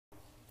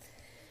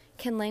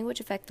Can language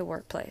affect the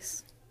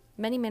workplace?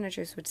 Many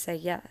managers would say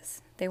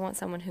yes. They want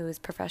someone who is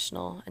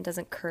professional and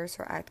doesn't curse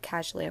or act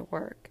casually at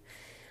work.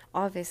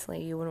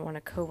 Obviously, you wouldn't want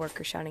a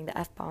coworker shouting the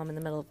F-bomb in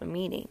the middle of a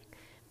meeting,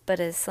 but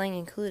is slang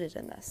included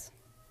in this?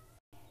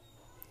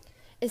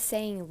 Is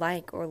saying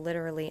like or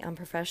literally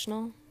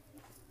unprofessional?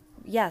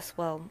 Yes,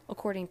 well,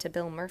 according to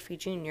Bill Murphy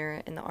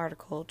Jr. in the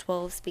article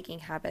 12 Speaking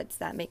Habits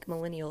That Make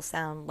Millennials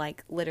Sound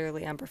Like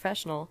Literally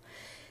Unprofessional,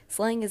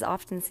 slang is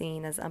often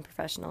seen as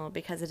unprofessional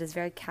because it is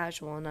very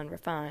casual and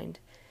unrefined.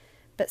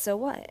 But so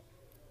what?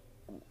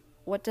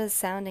 What does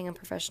sounding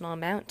unprofessional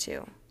amount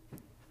to?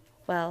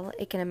 Well,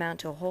 it can amount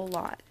to a whole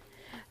lot.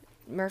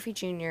 Murphy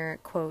Jr.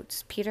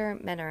 quotes Peter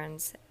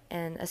Menerens,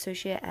 an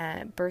associate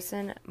at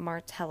Burson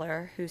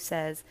Marteller, who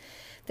says,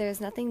 "There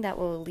is nothing that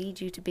will lead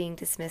you to being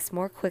dismissed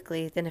more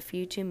quickly than a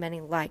few too many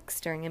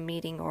likes during a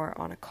meeting or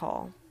on a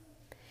call."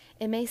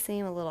 It may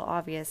seem a little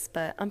obvious,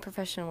 but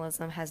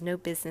unprofessionalism has no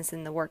business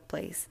in the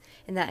workplace,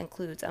 and that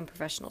includes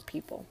unprofessional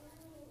people.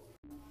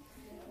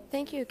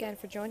 Thank you again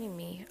for joining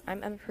me.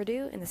 I'm Emma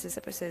Purdue, and this is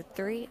episode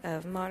 3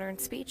 of Modern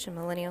Speech and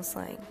Millennial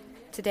Slang.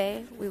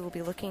 Today, we will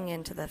be looking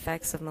into the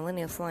effects of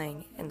millennial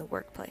slang in the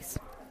workplace.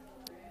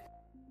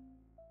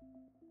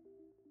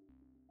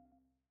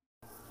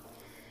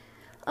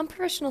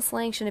 Unprofessional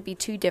slang shouldn't be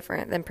too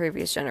different than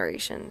previous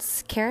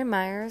generations. Karen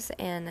Myers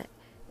and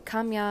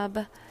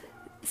Kamyab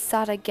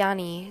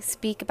Sadaghani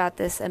speak about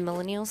this in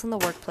Millennials in the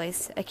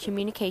Workplace, a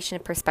communication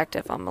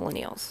perspective on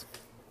millennials.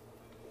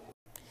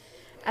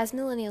 As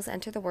millennials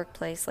enter the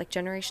workplace, like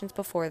generations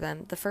before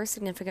them, the first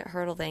significant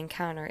hurdle they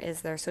encounter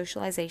is their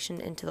socialization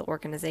into the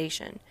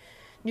organization.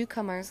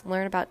 Newcomers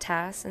learn about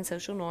tasks and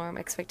social norm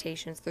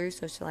expectations through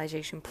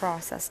socialization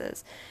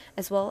processes,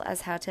 as well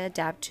as how to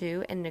adapt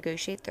to and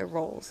negotiate their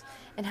roles,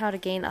 and how to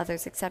gain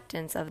others'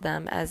 acceptance of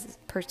them as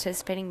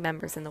participating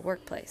members in the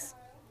workplace.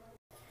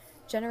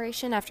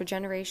 Generation after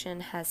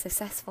generation has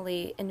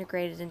successfully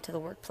integrated into the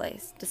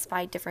workplace,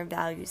 despite different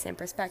values and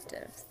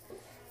perspectives.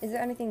 Is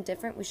there anything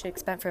different we should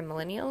expect from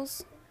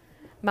millennials?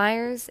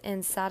 Myers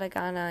and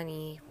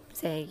Sadaghani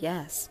say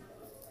yes.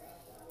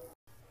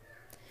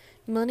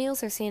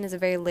 Millennials are seen as a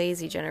very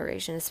lazy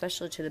generation,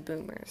 especially to the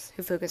boomers,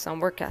 who focus on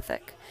work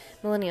ethic.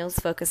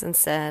 Millennials focus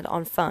instead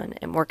on fun,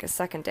 and work is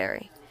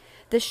secondary.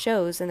 This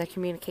shows in their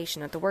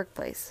communication at the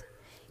workplace.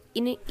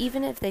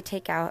 Even if they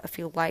take out a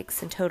few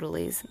likes and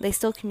totallys, they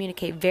still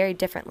communicate very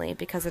differently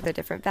because of their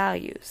different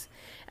values,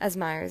 as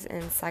Myers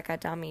and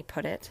Sadaghani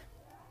put it.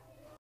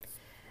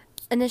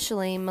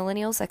 Initially,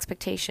 millennials'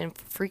 expectation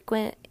for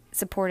frequent,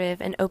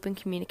 supportive, and open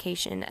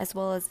communication, as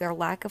well as their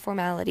lack of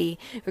formality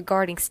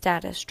regarding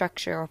status,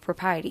 structure, or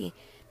propriety,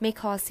 may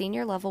cause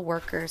senior-level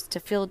workers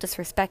to feel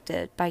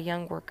disrespected by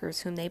young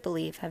workers whom they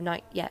believe have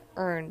not yet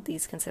earned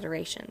these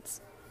considerations.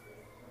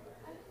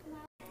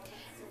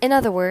 In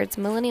other words,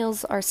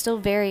 millennials are still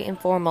very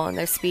informal in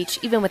their speech,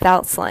 even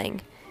without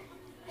slang.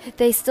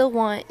 They still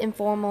want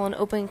informal and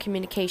open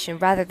communication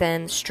rather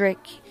than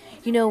strict,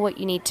 you know what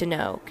you need to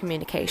know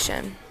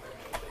communication.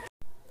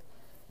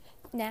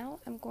 Now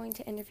I'm going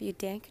to interview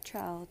Dan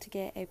Cottrell to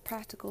get a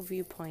practical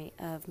viewpoint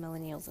of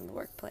millennials in the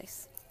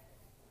workplace.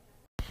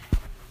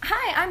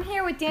 Hi, I'm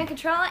here with Dan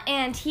Cottrell,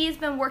 and he's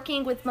been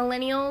working with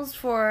millennials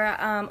for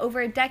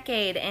over a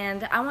decade,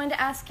 and I wanted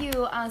to ask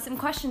you some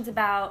questions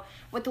about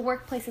what the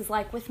workplace is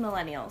like with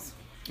millennials.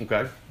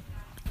 Okay.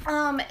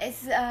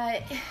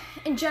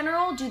 In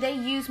general, do they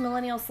use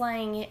millennial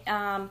slang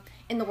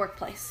in the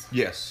workplace?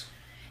 Yes.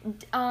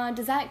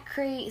 Does that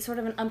create sort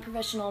of an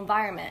unprofessional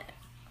environment?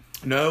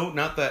 No,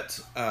 not that.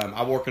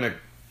 I work in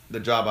the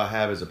job I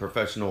have is a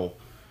professional.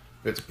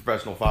 It's a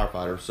professional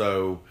firefighter.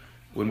 So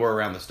when we're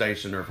around the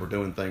station or if we're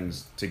doing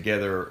things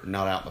together,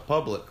 not out in the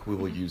public, we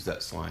will use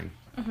that slang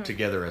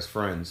together as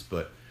friends.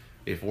 But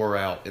if we're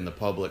out in the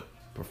public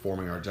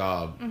performing our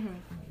job,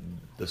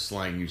 the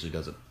slang usually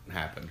doesn't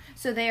happen.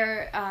 So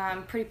they're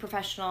pretty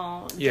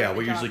professional. Yeah,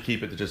 we usually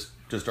keep it to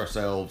just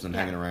ourselves and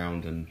hanging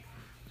around and.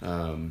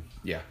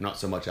 Not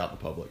so much out in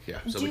the public. Yeah.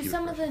 So do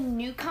some of the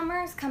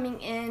newcomers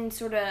coming in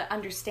sort of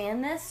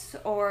understand this,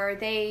 or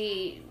do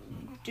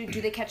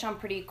they catch on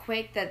pretty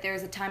quick that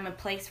there's a time and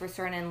place for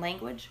certain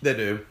language? They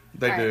do.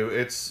 They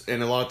do.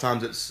 And a lot of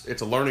times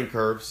it's a learning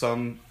curve.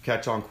 Some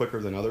catch on quicker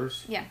than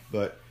others. Yeah.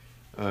 But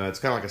it's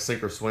kind of like a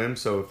sink or swim.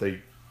 So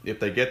if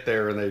they get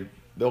there and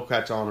they'll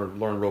catch on or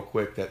learn real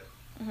quick that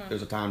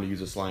there's a time to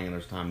use a slang and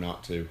there's a time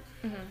not to.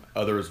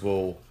 Others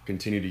will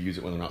continue to use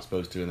it when they're not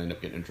supposed to and they end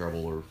up getting in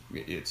trouble, or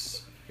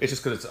it's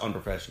just because it's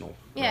unprofessional.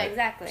 Yeah, right?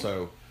 Exactly.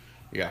 So,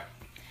 yeah.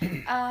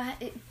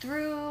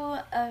 Through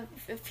a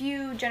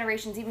few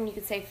generations, even you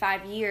could say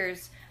 5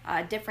 years,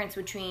 difference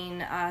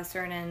between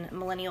certain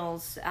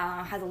millennials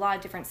has a lot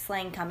of different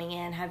slang coming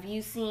in. Have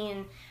you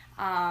seen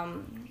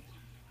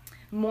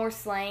more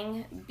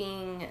slang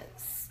being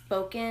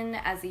spoken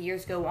as the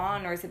years go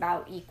on, or is it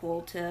about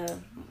equal to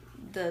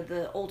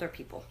the older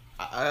people?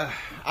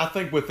 I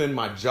think within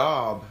my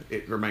job,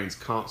 it remains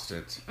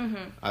constant.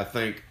 I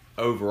think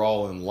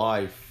overall in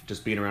life,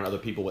 just being around other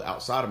people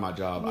outside of my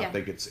job, I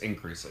think it's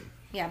increasing.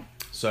 Yeah.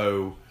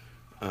 So,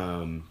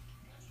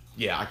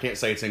 yeah, I can't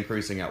say it's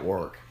increasing at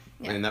work,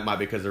 and that might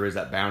be because there is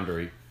that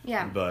boundary.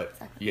 Yeah, but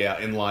exactly. yeah,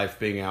 in life,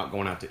 being out,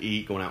 going out to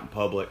eat, going out in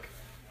public,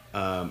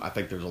 I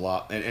think there's a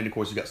lot, and of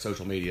course you got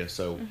social media,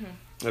 so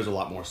there's a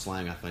lot more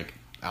slang I think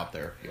out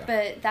there. Yeah,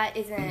 but that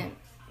isn't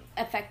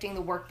affecting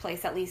the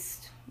workplace, at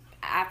least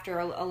after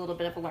a little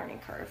bit of a learning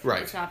curve.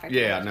 right. It's not affecting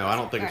Yeah, the no, I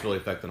don't think workplace. it's really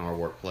affecting our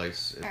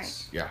workplace.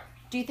 It's yeah.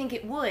 Do you think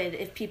it would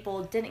if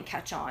people didn't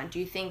catch on? Do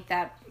you think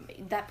that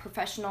that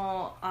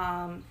professional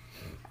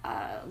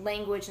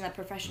language and that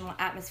professional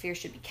atmosphere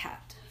should be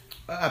kept?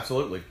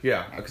 Absolutely,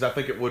 yeah. Because I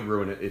think it would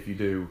ruin it if you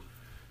do.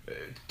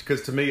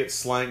 Because to me, it's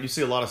slang. You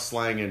see a lot of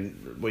slang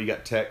in you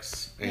got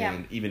texts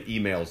and even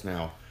emails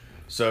now.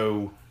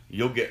 So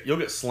you'll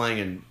get slang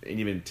and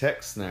even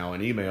texts now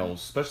and emails,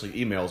 especially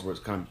emails where it's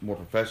kind of more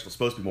professional.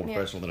 Supposed to be more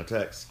professional than a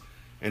text,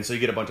 and so you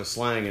get a bunch of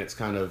slang and it's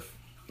kind of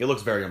it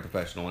looks very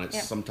unprofessional. And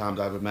it's sometimes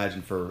I would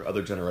imagine for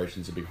other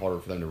generations it'd be harder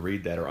for them to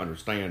read that or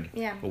understand.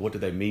 Yeah. Well, what do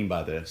they mean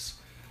by this?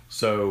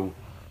 So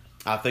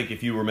I think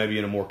if you were maybe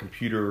in a more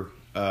computer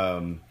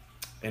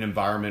an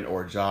environment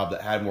or a job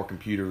that had more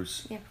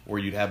computers where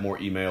you'd have more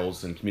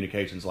emails and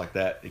communications like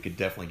that, it could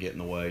definitely get in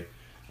the way.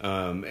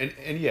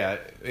 And yeah,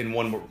 in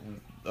one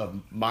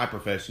of my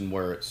profession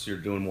where it's you're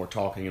doing more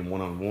talking and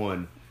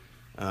one-on-one,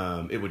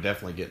 it would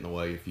definitely get in the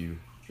way if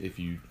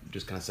you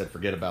just kind of said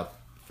forget about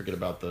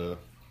the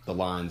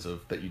lines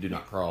of that you do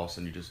not cross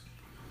and you just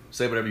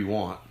say whatever you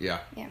want. Yeah.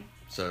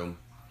 So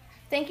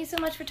Thank you so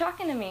much for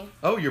talking to me.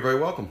 oh, you're very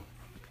welcome.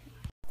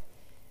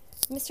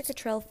 Mr.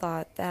 Cottrell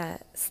thought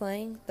that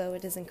slang, though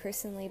it is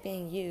increasingly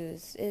being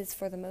used, is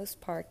for the most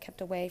part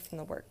kept away from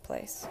the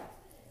workplace.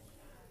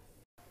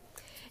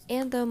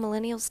 And though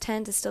millennials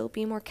tend to still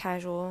be more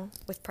casual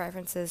with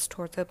preferences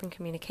towards open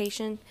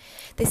communication,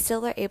 they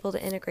still are able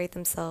to integrate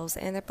themselves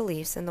and their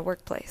beliefs in the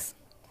workplace.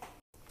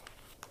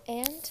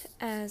 And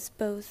as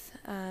both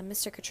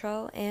Mr.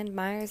 Cottrell and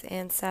Myers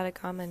and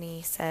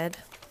Satagamani said,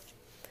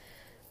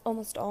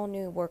 almost all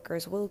new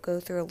workers will go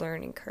through a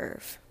learning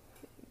curve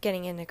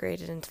getting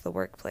integrated into the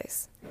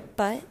workplace.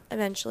 But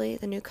eventually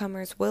the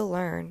newcomers will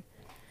learn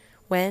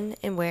when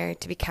and where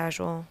to be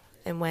casual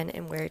and when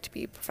and where to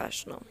be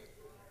professional.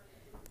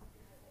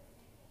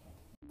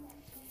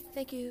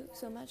 Thank you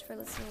so much for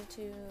listening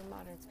to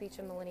Modern Speech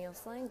and Millennial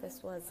Slang.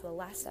 This was the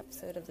last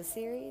episode of the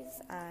series.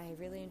 I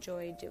really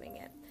enjoyed doing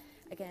it.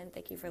 Again,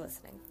 thank you for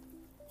listening.